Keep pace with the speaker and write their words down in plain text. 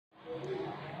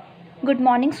Good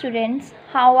morning, students.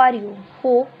 How are you?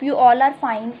 Hope you all are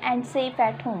fine and safe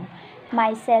at home.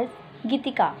 Myself,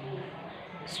 Geetika.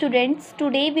 Students,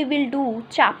 today we will do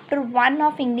chapter 1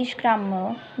 of English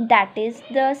grammar, that is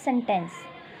the sentence.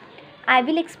 I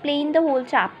will explain the whole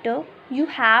chapter. You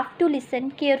have to listen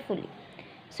carefully.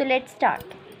 So let's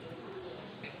start.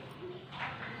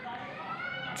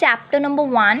 Chapter number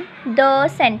 1, the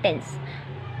sentence.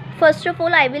 First of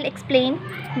all, I will explain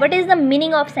what is the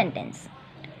meaning of sentence.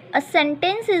 A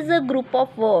sentence is a group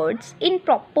of words in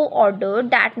proper order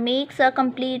that makes a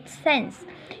complete sense.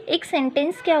 एक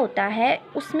sentence क्या होता है,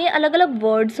 उसमें अलग अलग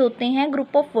words होते हैं,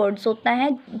 group of words होता है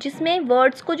जिसमें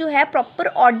वर्ड्स को जो है प्रॉपर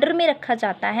ऑर्डर में रखा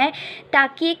जाता है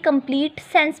ताकि एक कंप्लीट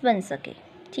सेंस बन सके.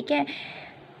 ठीक है,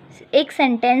 एक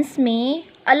सेंटेंस में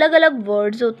अलग अलग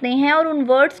वर्ड्स होते हैं और उन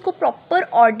वर्ड्स को प्रॉपर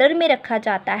ऑर्डर में रखा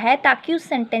जाता है ताकि उस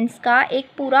सेंटेंस का एक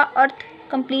पूरा अर्थ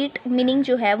कंप्लीट मीनिंग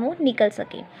जो है वो निकल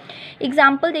सके.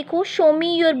 एग्जाम्पल देखो, शो मी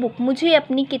योर बुक, मुझे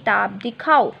अपनी किताब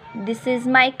दिखाओ. दिस इज़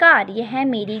माई कार, यह है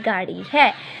मेरी गाड़ी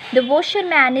है. The washer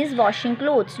man is washing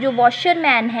clothes, जो वॉशर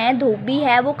मैन है, धोबी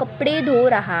है, वो कपड़े धो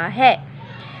रहा है.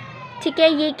 ठीक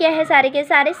है, ये क्या है, सारे के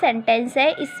सारे सेंटेंस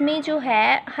है. इसमें जो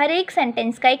है हर एक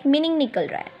सेंटेंस का एक मीनिंग निकल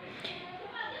रहा है.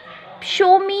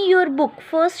 Show me your book,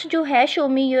 first जो है शो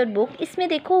मी योर बुक, इसमें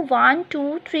देखो 1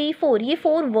 2 3 4 ये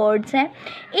 4 वर्ड्स हैं.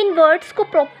 इन वर्ड्स को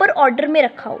प्रॉपर ऑर्डर में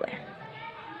रखा हुआ है.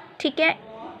 ठीक है,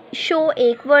 शो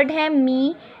एक वर्ड है,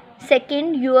 मी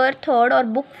सेकंड, योर थर्ड और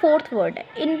बुक फोर्थ वर्ड है.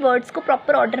 इन वर्ड्स को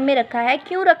प्रॉपर ऑर्डर में रखा है.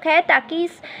 क्यों रखा है? ताकि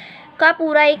इसका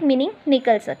पूरा एक मीनिंग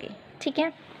निकल सके. ठीक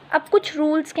है, अब कुछ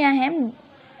रूल्स क्या हैं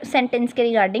सेंटेंस के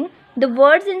regarding. The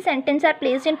words in sentence are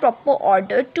placed in proper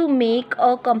order to make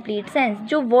a complete sense.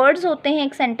 जो words होते हैं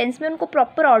एक सेंटेंस में उनको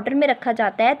प्रॉपर ऑर्डर में रखा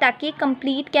जाता है ताकि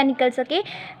कंप्लीट क्या निकल सके,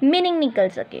 मीनिंग निकल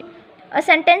सके. A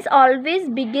sentence always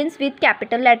begins with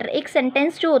capital letter. एक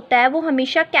सेंटेंस जो होता है वो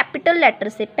हमेशा कैपिटल लेटर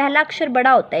से, पहला अक्षर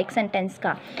बड़ा होता है एक सेंटेंस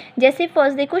का. जैसे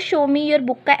फर्स्ट देखो, शो मी योर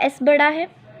बुक का एस बड़ा है,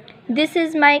 दिस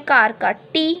इज़ माई कार का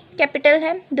टी कैपिटल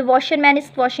है, the washer man is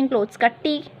washing clothes का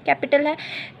टी कैपिटल है.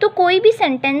 तो कोई भी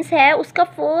सेंटेंस है उसका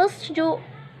फर्स्ट जो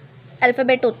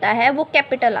अल्फ़ाबेट होता है वो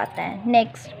कैपिटल आता है.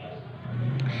 Next,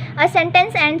 a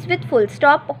sentence ends with full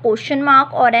stop, question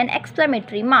mark और एन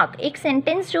एक्सक्लेमेटरी मार्क. एक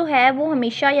सेंटेंस जो है वो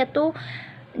हमेशा या तो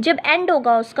जब एंड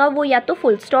होगा उसका वो या तो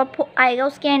फुल स्टॉप आएगा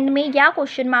उसके एंड में, या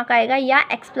क्वेश्चन मार्क आएगा, या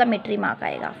एक्सक्लेमेटरी मार्क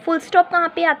आएगा. फुल स्टॉप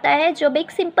कहाँ पे आता है? जब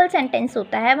एक सिंपल सेंटेंस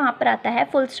होता है वहाँ पर आता है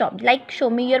full stop. Like show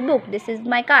me your book, this is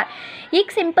my car, ये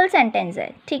एक सिंपल सेंटेंस है.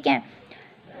 ठीक है,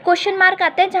 क्वेश्चन मार्क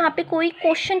आता है जहाँ पे कोई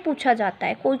क्वेश्चन पूछा जाता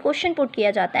है, कोई क्वेश्चन पुट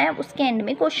किया जाता है, उसके एंड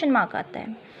में क्वेश्चन मार्क आता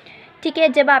है. ठीक है,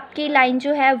 जब आपकी लाइन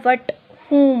जो है वट,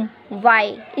 हुम,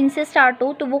 वाई इनसे स्टार्ट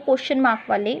हो तो वो क्वेश्चन मार्क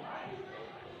वाले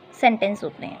सेंटेंस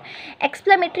होते हैं.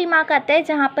 एक्सक्लेमेटरी मार्क आता है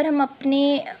जहाँ पर हम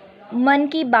अपने मन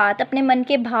की बात, अपने मन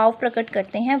के भाव प्रकट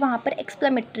करते हैं, वहाँ पर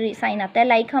एक्सक्लेमेटरी साइन आता है.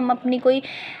 लाइक हम अपनी कोई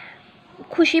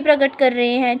खुशी प्रकट कर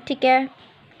रहे हैं, ठीक है,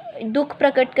 दुख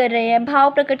प्रकट कर रहे हैं,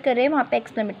 भाव प्रकट कर रहे हैं, वहाँ पे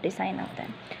एक्सक्लेमेटरी साइन आता है.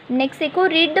 नेक्स्ट देखो,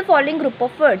 read the following group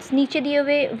of words. नीचे दिए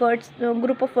हुए वर्ड्स,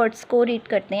 ग्रुप ऑफ वर्ड्स को रीड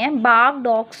करते हैं. बाग,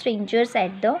 dog, strangers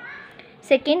at the.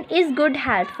 Second, is good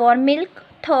health for milk.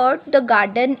 Third, the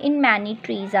garden in many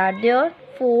trees are there.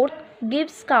 Fourth,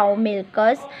 gives cow milk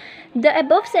us. The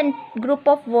above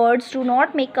group of words do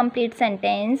not make complete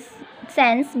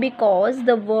sense because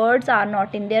the words are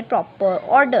not in their proper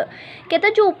order. कहता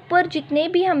जो ऊपर जितने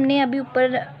भी हमने अभी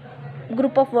ऊपर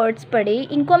group of words पढ़े,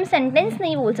 इनको हम सेंटेंस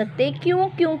नहीं बोल सकते. क्यों?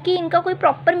 क्योंकि इनका कोई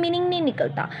प्रॉपर मीनिंग नहीं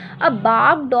निकलता. अब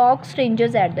बाग, डॉग,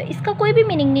 स्ट्रेंजर्स एट द, इसका कोई भी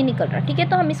मीनिंग नहीं निकल रहा. ठीक है,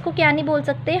 तो हम इसको क्या नहीं बोल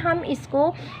सकते, हम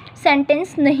इसको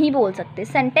सेंटेंस नहीं बोल सकते.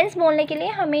 सेंटेंस बोलने के लिए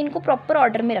हमें इनको प्रॉपर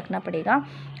ऑर्डर में रखना पड़ेगा.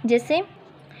 जैसे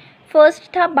फर्स्ट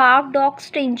था बाग, डॉग,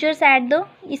 स्ट्रेंजर्स एट द,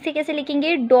 इसे कैसे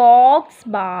लिखेंगे? Dogs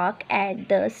bark at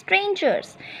the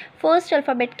strangers. First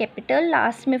alphabet capital,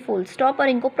 last में फुल स्टॉप, और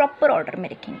इनको प्रॉपर ऑर्डर में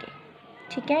रखेंगे.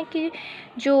 ठीक है, कि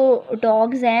जो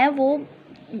डॉग्स हैं वो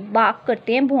बाक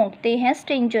करते हैं, भौंकते हैं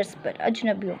स्ट्रेंजर्स पर,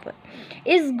 अजनबियों पर.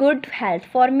 Is good health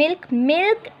for milk,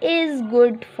 milk is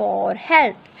good for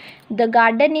health. The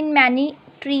garden in many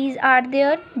trees are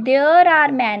there, there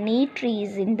are many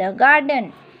trees in the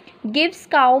garden. Gives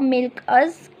cow milk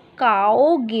us,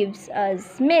 cow gives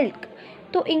us milk.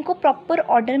 तो इनको proper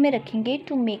order में रखेंगे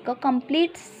to make a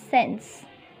complete sense.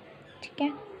 ठीक है,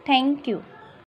 thank you.